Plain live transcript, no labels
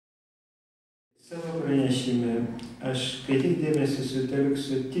Savo pranešime aš kai tik dėmesį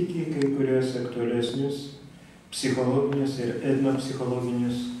sutelksiu tik į kai kurios aktualesnius psichologinius ir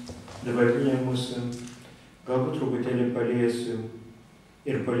etnopsichologinius dabartinė mūsų, galbūt truputėlį paliesiu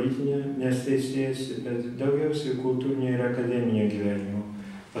ir politinę, nes tai siejasi, bet daugiausiai kultūrinio ir akademinio gyvenimo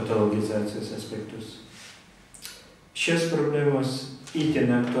patologizacijos aspektus. Šios problemos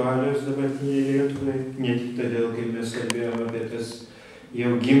itin aktualios dabartinėje Lietuvai, ne tik todėl, kaip mes kalbėjome apie tas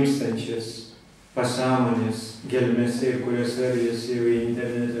jau gimstančias pasąmonės gelmėse ir kurios veržiasi jau į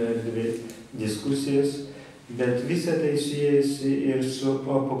interneto diskusijas, bet visa tai siejasi ir su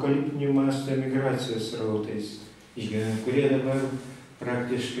apokaliptiniu masto emigracijos srautais, kurie dabar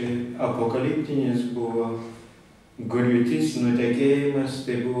praktiškai apokaliptinis buvo griūtis, nutekėjimas,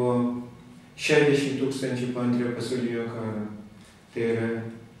 tai buvo 60 000 po antrojo pasaulinio karo. Tai yra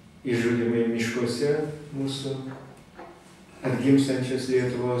išžudymai miškuose mūsų atgimstančios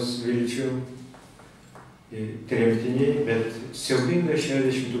Lietuvos vilčių tremtiniai, bet siaubingas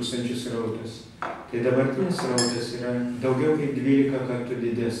 60 000 srautas. Tai dabartinis srautas yra daugiau kaip 12 kartų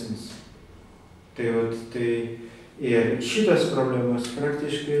didesnis. Tai ir šitas problemas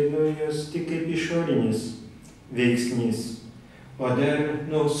praktiškai, jos tik kaip išorinis veiksnys, o dar,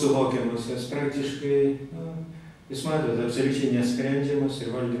 suvokiamas, jos praktiškai, jūs matote, absoliučiai nesprendžiamas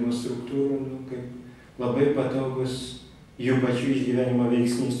ir valdymo struktūrų, kaip labai patogus jų pačių išgyvenimo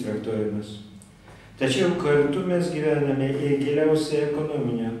veiksnys traktuojamas. Tačiau kartu mes gyvename į giliausią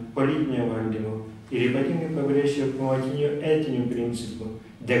ekonominio, politinio valdymo ir ypatingai pabrėžčiau pamatinių etinių principų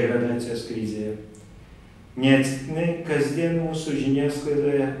degradacijos krizėje. Neatsitiktinai kasdien mūsų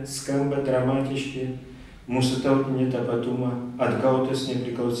žiniasklaidoje skamba dramatiški mūsų tautinį tapatumą, atgautos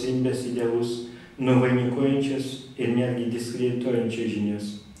nepriklausomybės idealus, nuvainikuojančias ir netgi diskredituojančias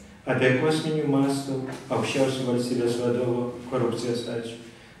žinias apie kosminių mastų aukščiausių valstybės vadovo korupcijos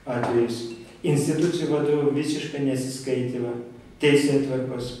atvejus, institucijų vadovų visišką nesiskaitymą,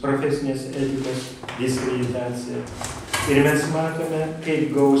 teisėtvarkos, profesinės etikos diskreditaciją. Ir mes matome,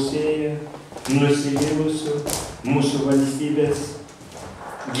 kaip gausėja nusivylusių mūsų valstybės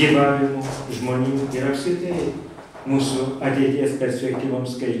gyvavimų žmonių ir apskritai mūsų ateities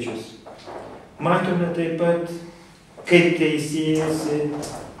perspektyvoms skaičius. Matome taip pat, kaip tai siejasi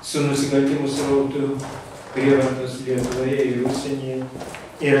su nusikaltimų srautu prievartos Lietuvoje ir užsienyje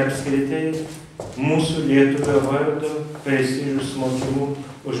ir apskritai mūsų lietuvio vardo prestižų smogimu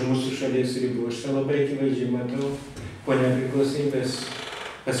už mūsų šalies ribų. Aš tą labai akivaizdžiai matau po nepriklausomybės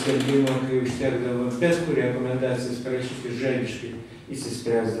paskelbimo, kai užtekdavo bet kur rekomendacijas parašyti žaibiškai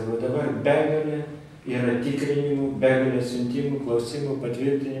įsispręsdavo. Dabar begalė yra tikrinimų, begalė siuntimų, klausimų,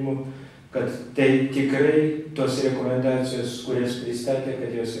 patvirtinimų, kad tai tikrai tos rekomendacijos, kurias pristatė,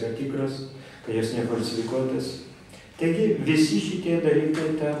 kad jos yra tikros, kad jos nefalsifikuotas. Taigi visi šitie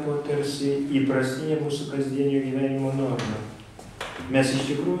dalykai tapo tarsi įprastinė mūsų kasdienio gyvenimo norma. Mes iš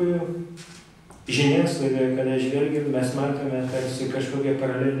tikrųjų žiniasklaidoje, kada žvelgiam, mes matome tarsi kažkokią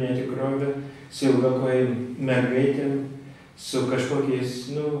paralelinę tikrovę su ilgakojim mergaitėm, su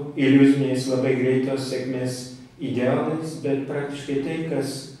kažkokiais, iliuziniais labai greitos sėkmės idealais, bet praktiškai tai,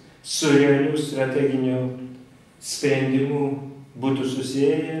 kas su realiu strateginiu sprendimu būtų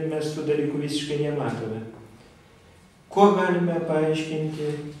susiję, mes tų dalykų visiškai nematome. Kuo galime paaiškinti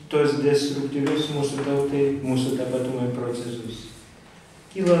tos destruktyvius mūsų tautai, mūsų tapatumai procesus?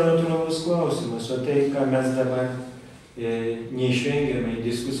 Kyla natūralus klausimas, o tai, ką mes dabar neišvengiamai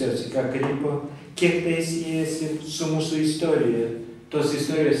diskusijos į ką krypo, kiek tai siejasi su mūsų istorija, tos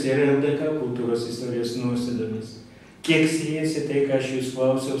istorijos ir LDK kultūros istorijos nuosėdomis, kiek siejasi tai, ką aš jūs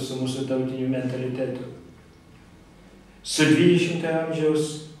klausiau, su mūsų tautiniu mentalitetu. Su 20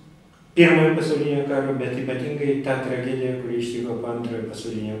 amžiaus Pirmojo pasaulinio karo, bet ypatingai tą tragediją, kuri ištiko po Antrojo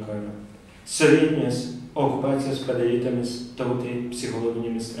pasaulinio karo. Sovietinės okupacijos padarytomis tautai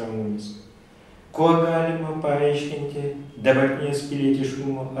psichologinėmis traumomis. Kuo galima paaiškinti dabartinės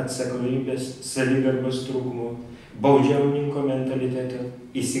pilietiškumo, atsakomybės, savigarbos trūkumo, baudžiauninko mentaliteto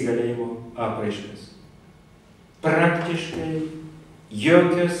įsigalėjimo apraiškas. Praktiškai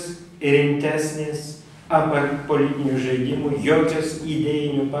jokios rimtesnės apart politinių žaidimų, jokios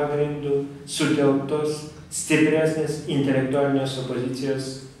idėjinių pagrindų sutelktos stipresnės intelektualinės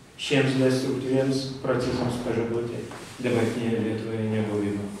opozicijos šiems destruktyviems procesams pažaboti dabartinėje Lietuvoje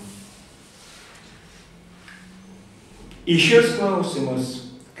nebuvimo. Į šios klausimus,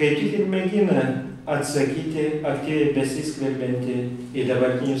 kaip tik ir mėgina atsakyti aktyviai besiskverbianti į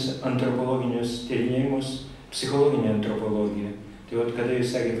dabartinius antropologinius tyrinėjimus psichologinė antropologija. Tai kada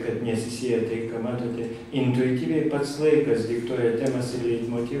jūs sakėt, kad nesisieja tai, ką matote, intuityviai pats laikas diktuoja temas ir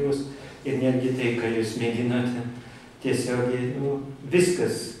leitmotyvus ir netgi tai, ką jūs mėginate tiesiogiai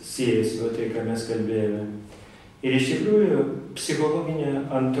viskas siejasi, o tai, ką mes kalbėjome. Ir iš tikrųjų psichologinė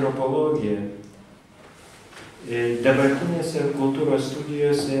antropologija dabartinėse kultūros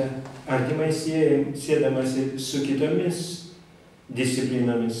studijose artimai siedamasi su kitomis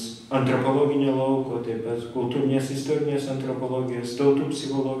disciplinomis antropologinio lauko, taip pat kultūrinės istorinės antropologijos, tautų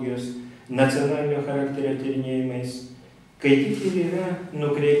psichologijos, nacionalinio charakterio tyrinėjimais, kai tik ir yra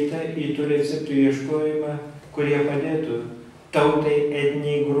nukreipta į tų receptų ieškojimą, kurie padėtų tautai,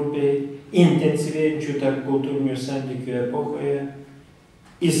 etniniai grupiai, intensyvėjančių tarp kultūrinių santykių epochoje,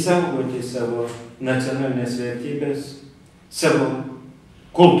 įsaugoti savo nacionalinės vertybės, savo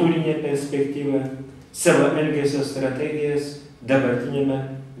kultūrinę perspektyvą, savo elgesio strategijas dabartinėme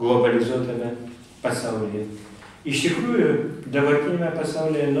globalizuotame pasaulyje. Iš tikrųjų, dabartinėme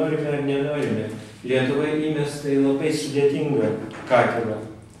pasaulyje norime ar nenorime, Lietuva įmesta į labai sudėtingą katilą.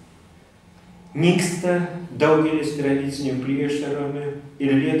 Nyksta daugelis tradicinių prieštaravimų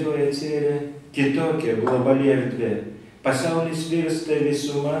ir Lietuvoje atsiveria kitokia globali erdvė. Pasaulis virsta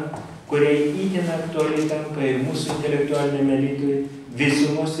visuma, kuriai itin aktualiai tampa ir mūsų intelektualiniame elitui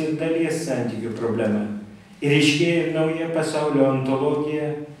visumos ir dalies santykių problema. Ir iškėja ir nauja pasaulio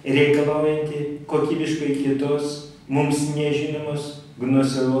ontologija, reikalaujanti kokybiškai kitos, mums nežinomos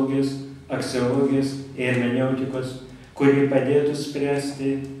gnoseologijos, aksiologijos ir hermeneutikos, kuri padėtų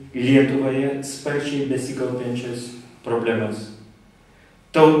spręsti Lietuvoje sparčiai besikaupiančias problemas.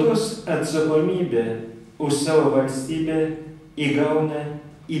 Tautos atsakomybė už savo valstybę įgauna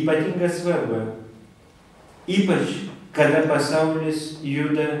ypatingą svarbą, ypač kada pasaulis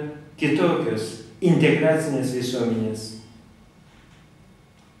juda kitokios integracinės visuomenės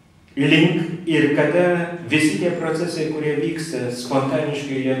link ir kada visi tie procesai, kurie vyksta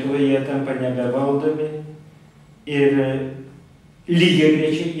spontaniškai Lietuvoje, jie tampa nebevaldomi ir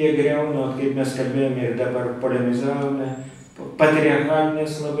lygiagrečiai jie griauna, kaip mes kalbėjome ir dabar polemizavome,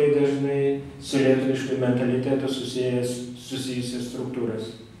 patriarchalinės labai dažnai su lietuvišku mentalitetu susijusias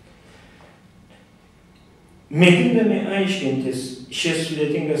struktūras. Mėgindami aiškintis šias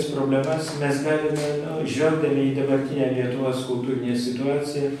sudėtingas problemas, mes galime, žvelgdami į dabartinę Lietuvos kultūrinę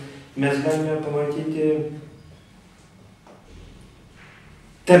situaciją, mes galime pamatyti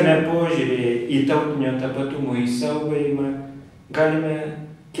tame požiūrėje į tautinio tapatumo išsaugojimą, galime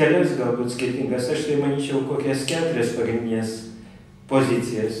kelias galbūt skirtingas, aš tai manyčiau kokias 4 pagrindinės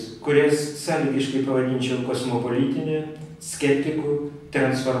pozicijas, kurias sąlygiškai pavadinčiau kosmopolitinė, skeptikų,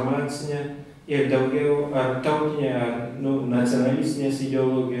 transformacinė ir daugiau ar tautinė, ar nacionalistinės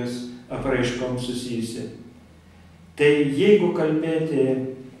ideologijos apraiškom susijusi. Tai jeigu kalbėti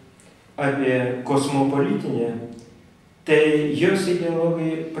apie kosmopolitinę, tai jos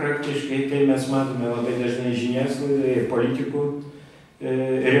ideologai praktiškai, tai mes matome labai dažnai žiniasklaidoje ir politikų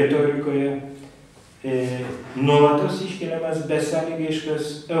retorikoje, nuolatos iškeliamas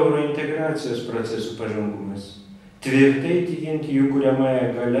besąlygiškas eurointegracijos procesų pažangumas, tvirtai tikinti jų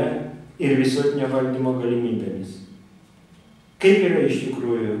kuriamąją galia ir visuotinio valdymo galimybėmis. Kaip yra iš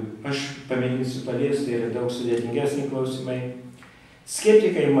tikrųjų, aš pamėginsiu paliesti, tai yra daug sudėtingesni klausimai.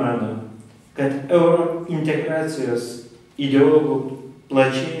 Skeptikai mano, kad eurointegracijos ideologų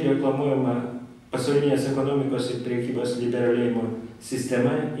plačiai reklamuojama pasaulinės ekonomikos ir priekybos liberalėjimo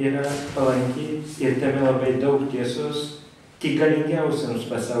sistema yra palanki ir tame labai daug tiesos tik galingiausiams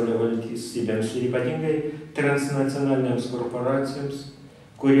pasaulio valstybėms ir ypatingai transnacionalinėms korporacijoms,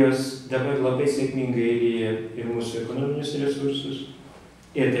 kurios dabar labai sėkmingai ryja ir mūsų ekonominius resursus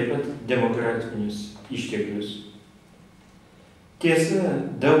ir taip pat demokratinius išteklius. Tiesa,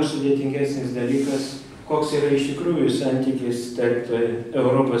 daug sudėtingesnis dalykas, koks yra iš tikrųjų santykis tarp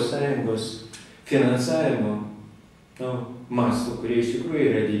ES finansavimo mastų, kurie iš tikrųjų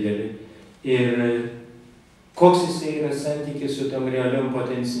yra dideli. Ir koks jisai yra santykis su tam realiom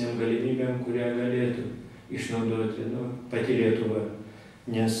potenciniam galimybėm, kurią galėtų išnaudoti pati Lietuva.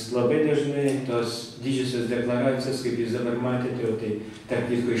 Nes labai dažnai tos didžiosios deklaracijos, kaip jūs dabar matėte, o tai tarp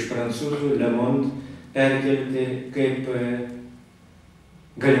kitko iš prancūzų, Le Monde, perkelti kaip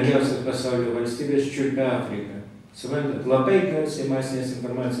galingiausias pasaulio valstybės čiulpia Afriką. Suprantat, labai garsiai masinės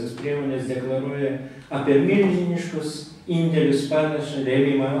informacijos priemonės deklaruoja apie milžiniškus indėlius panašą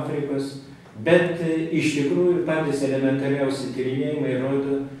rėmimą Afrikos, bet iš tikrųjų patys elementariausi tyrinėjimai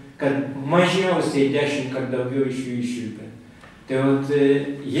rodo, kad mažiausiai 10 kart daugiau iš jų iščiulpia. Tai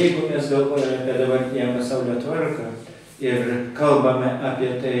jeigu mes galvojame apie dabartinę pasaulio tvarką ir kalbame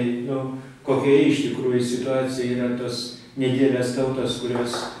apie tai, kokia iš tikrųjų situacija yra tos nedidelės tautos,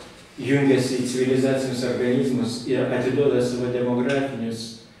 kurios jungiasi į civilizacinius organizmus ir atiduoda savo demografinius,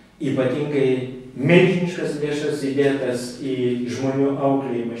 ypatingai milžiniškas lėšas įdėtas į žmonių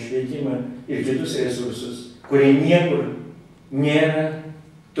auklėjimą, švietimą ir kitus resursus. kurie niekur nėra,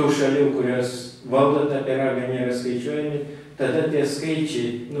 tų šalių, kurios valdo tą pyragą, nėra skaičiuojami, tada tie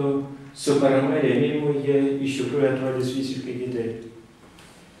skaičiai, su parama rėmimu, jie iš tikrųjų atrodys visiškai kitaip.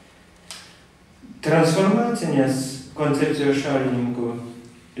 Transformacinės koncepcijos šalininkų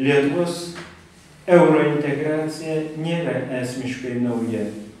Lietuvos eurointegracija nėra esmiškai nauja.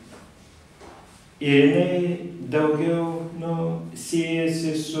 Ir jinai daugiau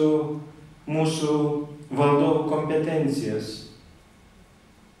siejasi su mūsų valdovų kompetencijos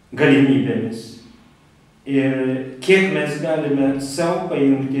galimybėmis. Ir kiek mes galime savo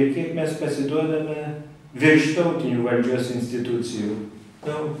pajungti ir kiek mes pasiduodame virštautinių valdžios institucijų,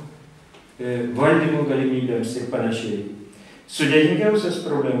 valdymo galimybėms ir panašiai. Sudėtingiausias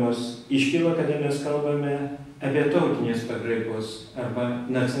problemos iškyla, kada mes kalbame apie tautinės pakraipos arba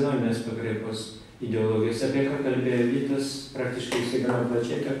nacionalinės pakraipos ideologijas, apie ką kalbėjo Vytas, praktiškai įsigavo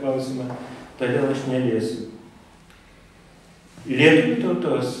plačiai tą klausimą, todėl aš neliesiu. Lietuvių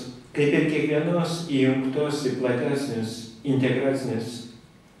tautos, kaip ir kiekvienos įjungtos į platesnius integracinius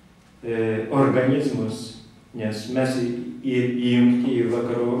organizmus, nes mes įjungti į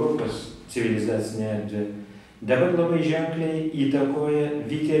vakarų Europos civilizacinę erdvę, dabar labai ženkliai įtakoja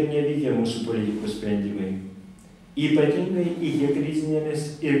vykę ir nevykę mūsų politikų sprendimai, ypatingai iki krizinėmis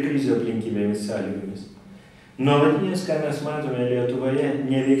ir krizių aplinkybėmis sąlygomis. Nuolatinės, ką mes matome Lietuvoje,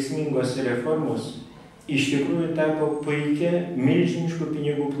 neveiksmingos reformos iš tikrųjų tapo puikia milžiniškų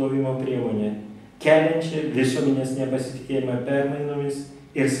pinigų plovimo priemonė, keliančia visuomenės nepasitikėjimą permainomis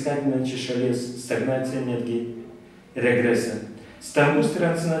ir skatinančia šalies stagnaciją, netgi regresą. Stambus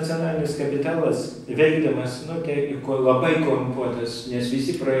transnacionalinis kapitalas, veikdamas, labai korumpuotas, nes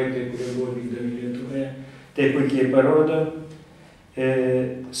visi projektai, kurie buvo vykdomi Lietuvoje, tai puikiai parodo,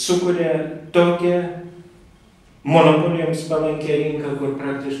 sukuria tokią monopolijoms palankę rinką, kur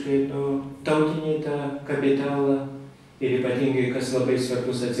praktiškai tautiniai tą kapitalą ir ypatingai, kas labai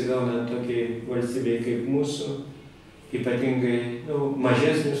svarbus atsigauna tokiai valstybei kaip mūsų, ypatingai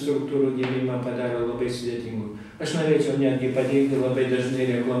mažesnių struktūrų gimimą padaro labai sudėtingų. Aš norėčiau netgi pateikti labai dažnai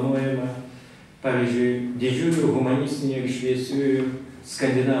reklamuojamą, pavyzdžiui, didžiųjų humanistinių ir šviesiųjų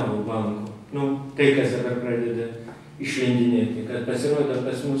skandinavų bankų. Tai, kas dabar pradeda išlindinėti, kad pasirodo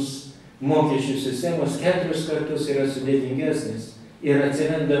pas mus mokesčių sistemos 4 kartus yra sudėtingesnės ir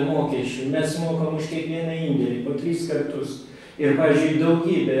atsiranda mokesčių. Mes mokam už kiekvieną indėlį po 3 kartus. Ir, pavyzdžiui,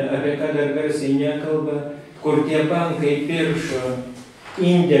 daugybė, apie ką dar garsiai nekalba, kur tie bankai piršo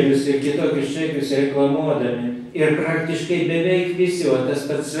indėlius ir kitokius čekius reklamuodami. Ir praktiškai beveik visi, o tas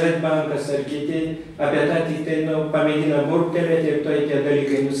pats Swedbankas ar kiti, apie tą tik tai pamėgina burptelėti ir to tie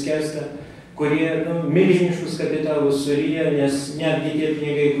dalykai nuskęsta, kurie milžiniškus kapitalus suryja, nes netgi tie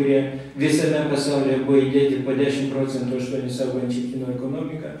pinigai, kurie visame pasaulyje buvo įdėti po 10% 8 saugančią kino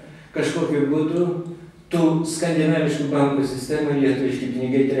ekonomiką, kažkokiu būdu tų skandinaviškų bankų sistemą lietuviški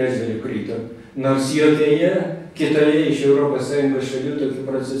pinigai trečdaliu krito. Nors jokioje kitoje iš ES šalių tokių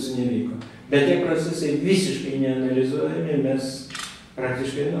procesų nevyko. Bet tie procesai visiškai neanalizuojami, mes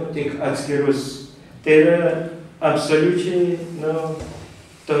praktiškai tik atskirus. Tai yra absoliučiai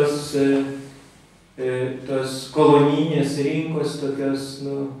tos kolonijinės rinkos, tokios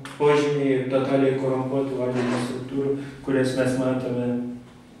požymiai ir totaliai korumpuotų valdymo struktūrų, kurias mes matome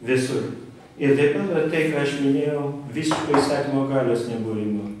visur. Ir taip pat tai, ką aš minėjau, visiškai įstatymo galios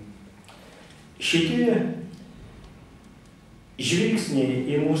nebuvimo. Šitie žvilgsniai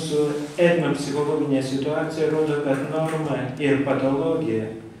į mūsų etnopsichologinę situaciją rodo, kad norma ir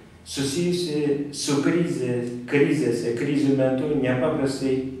patologija susijusi su krizių metu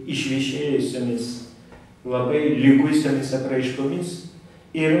nepaprastai išviešėjusiomis, labai liguisiomis apraiškomis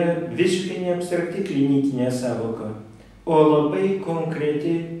yra visiškai neabstrakti klinikinė savoka, o labai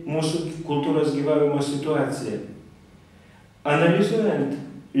konkreti mūsų kultūros gyvavimo situacija. Analizuojant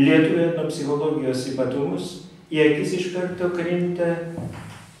lietuvių etnopsichologijos ypatumus, į akis iš karto krinta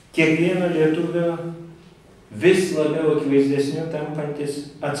kiekvieno lietuvio vis labiau akivaizdesniu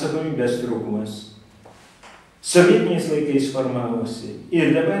tampantis atsakomybės trūkumas. Sovietiniais laikais formavosi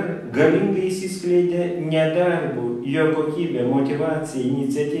ir dabar galingai įsiskleidė nedarbų, jo kokybė, motyvacija,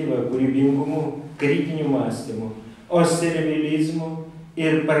 iniciatyva, kūrybingumu, kritiniu mąstymu, o sterilizmu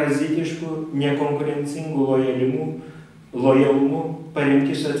ir parazitišku, nekonkurencingu lojalumu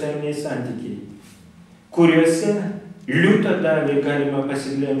paremti socialiniai santykiai, kuriuose liūtą dalį galima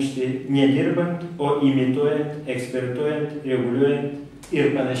pasiglemžti nedirbant, o imituojant, ekspertuojant, reguliuojant ir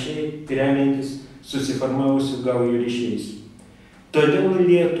panašiai remiantis susiformavusių gaujų ryšiais. Todėl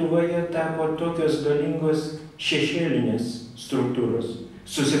Lietuvoje tapo tokios galingos šešėlinės struktūros,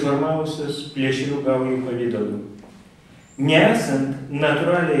 susiformavusios plėšrių gaujų pavidalu. Nesant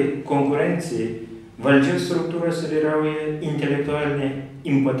natūraliai konkurencijai, valdžios struktūros vyrauja intelektualinė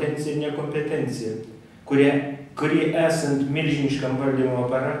impotencija ir nekompetencija, kuri esant milžiniškam valdymo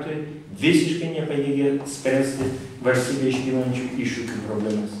aparatui visiškai nepajėgia spręsti valstybėje iškylančių iššūkių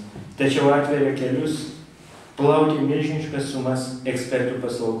problemas. Tačiau atveria kelius plauti milžiniškas sumas ekspertų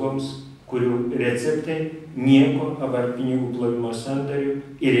paslaugoms, kurių receptai nieko apart pinigų plovimo sandarių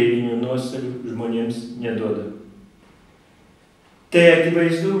ir eilinių nuostolių žmonėms neduoda. Tai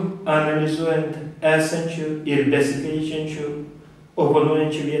akivaizdu, analizuojant esančių ir besikeičiančių,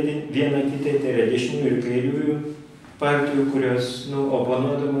 oponuojančių vieną kitai, tai yra dešiniųjų ir kairiųjų partijų, kurios,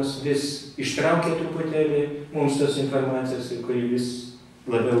 oponuodamas vis ištraukia truputėlį mums tos informacijos ir kuri vis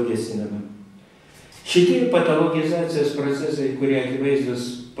labiau gesinama. Šitie patologizacijos procesai, kurie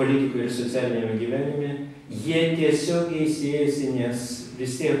akivaizdus politikoje ir socialinėme gyvenime, jie tiesiogiai siejasi, nes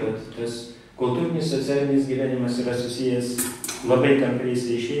vis tiek tas kultūrinis socialinis gyvenimas yra susijęs labai tampriais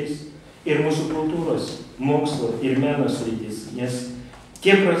ryšiais ir mūsų kultūros, mokslo ir meno sritis, nes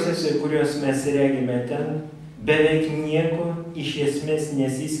tie procesai, kuriuos mes regime ten, beveik nieko iš esmės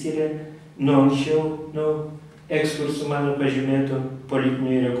nesiskiria nuo anksčiau, ekskursų mano pažymėtų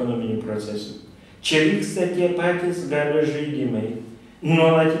politinių ir ekonominių procesų. Čia vyksta tie patys galios žaidimai,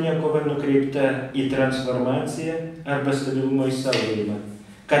 nuolatinė kova nukreipta į transformaciją arba stabilumo išsaugojimą,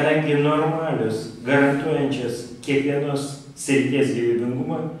 kadangi normalios, garantuojančios kiekvienos srities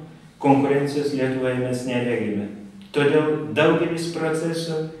gyvybingumą, konkurencijos Lietuvoje mes neregime. Todėl daugelis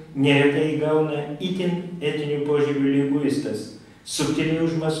procesų neretai įgauna itin etinių požiūrių liguistas, subtiliai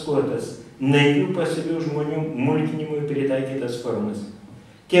užmaskuotas, naivių pasyvių žmonių mulkinimui pritaikytas formas.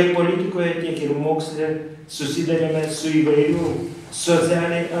 Tiek politikoje, tiek ir moksle susidarėme su įvairių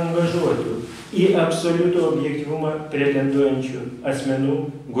socialiai angažuotų, į absoliutų objektyvumą pretenduojančių asmenų,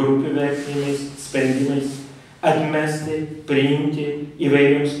 grupių vertinimais, sprendimais, atmesti, priimti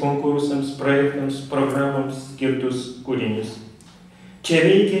įvairiems konkursams, projektams, programams skirtus kūrinius. Čia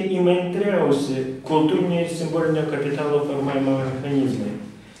veikia įmantriausi kultūrinio ir simbolinio kapitalo formavimo mechanizmai.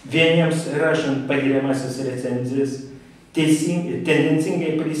 Vieniems rašant pagiriamasias recenzijas,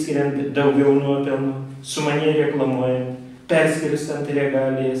 tendencingai priskiriant daugiau nuopelnų, sumaniai reklamuojant, perskirstant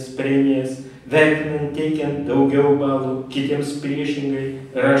regalijas, premijas, vertinant, teikiant daugiau balų, kitiems priešingai,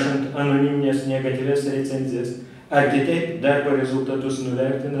 rašant anoniminės negatyvias recenzijas, ar kitaip darbo rezultatus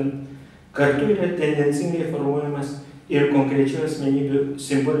nuvertinant, kartu yra tendencingai formuojamas ir konkrečių asmenybių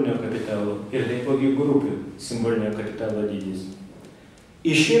simbolinio kapitalo ir taipogi grupių simbolinio kapitalo dydis.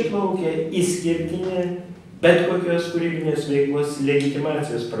 Iš čia plaukia išskirtinė bet kokios kūrybinės veiklos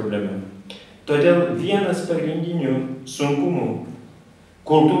legitimacijos problema. Todėl vienas pagrindinių sunkumų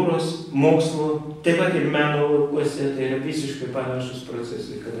kultūros, mokslo, taip pat ir meno laukuose, tai yra visiškai panašus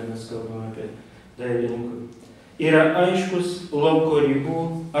procesai, kada mes kalbame apie dailininkų, yra aiškus lauko ribų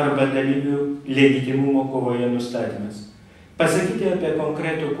arba dalyvių legitimumo kovoje nustatymas. Pasakyti apie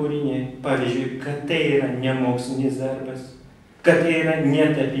konkretų kūrinį, pavyzdžiui, kad tai yra ne mokslinis darbas, kad tai yra ne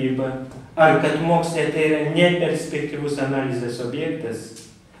tapyba, ar kad moksle tai yra ne perspektyvus analizės objektas,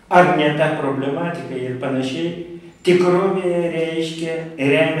 ar ne ta problematika ir panašiai, tikrovėje reiškia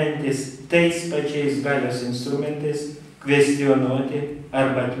remiantis tais pačiais galios instrumentais kvestionuoti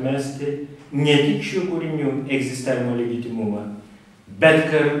arba atmesti ne tik šių kūrinių egzistavimo legitimumą, bet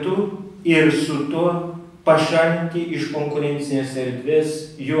kartu ir su tuo pašalinti iš konkurencinės erdvės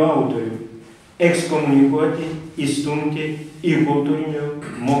jų autorių, ekskomunikuoti, įstumti į kultūrinių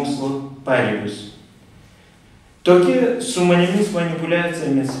mokslo pareigus. Tokie sumaniomis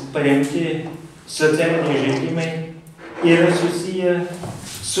manipuliacijomis paremti socialiniai žaidimai yra susiję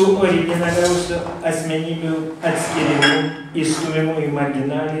su originaliausiu asmenybių atskirimu, įstumimu į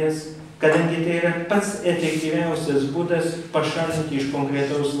marginalijas, kadangi tai yra pats efektyviausias būdas pašalinti iš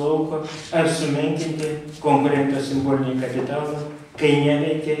konkretaus lauko ar sumenkinti konkurento simbolinį kapitalą, kai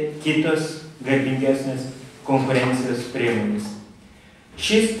neveikia kitos garbingesnės konkurencijos priemonės.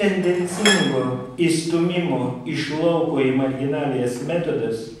 Šis tendencingo įstumimo iš lauko į marginalijas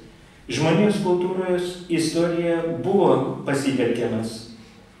metodas žmonijos kultūros istorijoje buvo pasitelkiamas,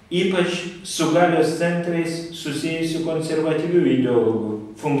 ypač su galios centrais susijusių konservatyvių ideologų,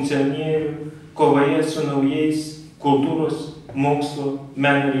 funkcionierių, kovoje su naujais kultūros, mokslo,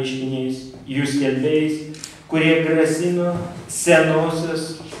 meno reiškiniais, jų skelbėjais, kurie grasino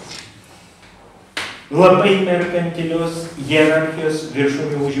senosios labai merkantilios hierarchijos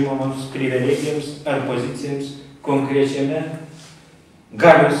viršūnių užimamoms privilegijoms ar pozicijoms konkrečiame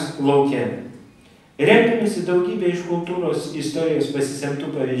galios lauke. Remdamiesi daugybę iš kultūros istorijos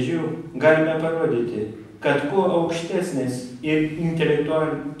pasisemtų pavyzdžių, galime parodyti, kad kuo aukštesnės ir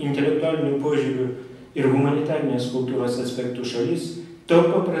intelektualinių požiūrių ir humanitarinės kultūros aspektų šalis, to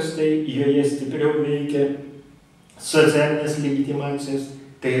paprastai joje stipriau veikia socialinės legitimacijos,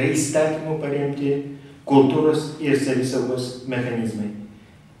 tai yra įstatymų paremti kultūros ir savisaugos mechanizmai.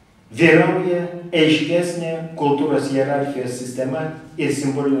 Vyrauja aiškesnė kultūros hierarchijos sistema ir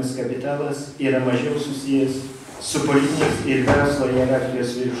simbolinis kapitalas yra mažiau susijęs su politinės ir verslo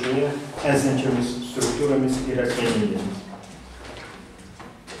hierarchijos viršuje esančiomis struktūromis ir asmenybėmis.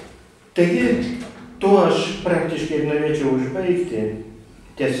 Taigi, tuo aš praktiškai norėčiau užbaigti,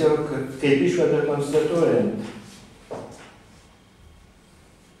 tiesiog kaip išvada konstatuojant,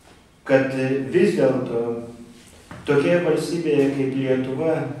 kad vis dėlto tokioje valstybėje kaip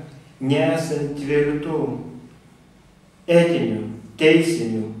Lietuva, nesant tvirtų etinių,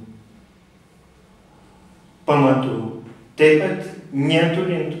 teisinių pamatų, taip pat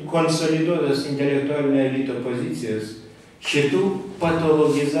neturint konsoliduotos intelektualinio elito pozicijos, šitų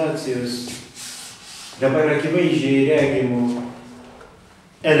patologizacijos dabar akivaizdžiai regimų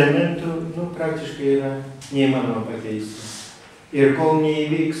elementų praktiškai yra neįmanoma pakeisti. Ir kol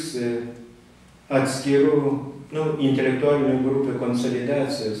neįvyks atskirų intelektualinių grupių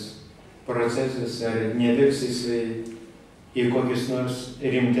konsolidacijos procesas, ar nevirs jisai į kokius nors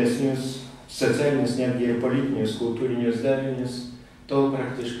rimtesnius socialinius, netgi ir politinius, kultūrinius darinius, tol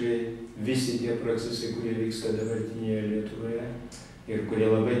praktiškai visi tie procesai, kurie vyksta dabartinėje Lietuvoje ir kurie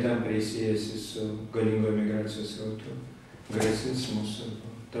labai tampriai siejasi su galingo migracijos srautu, grasins mūsų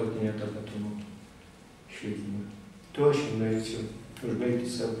tautinio tapatumo išlikimą. Tuo aš norėčiau užbaigti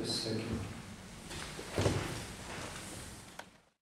savo pasisakymą.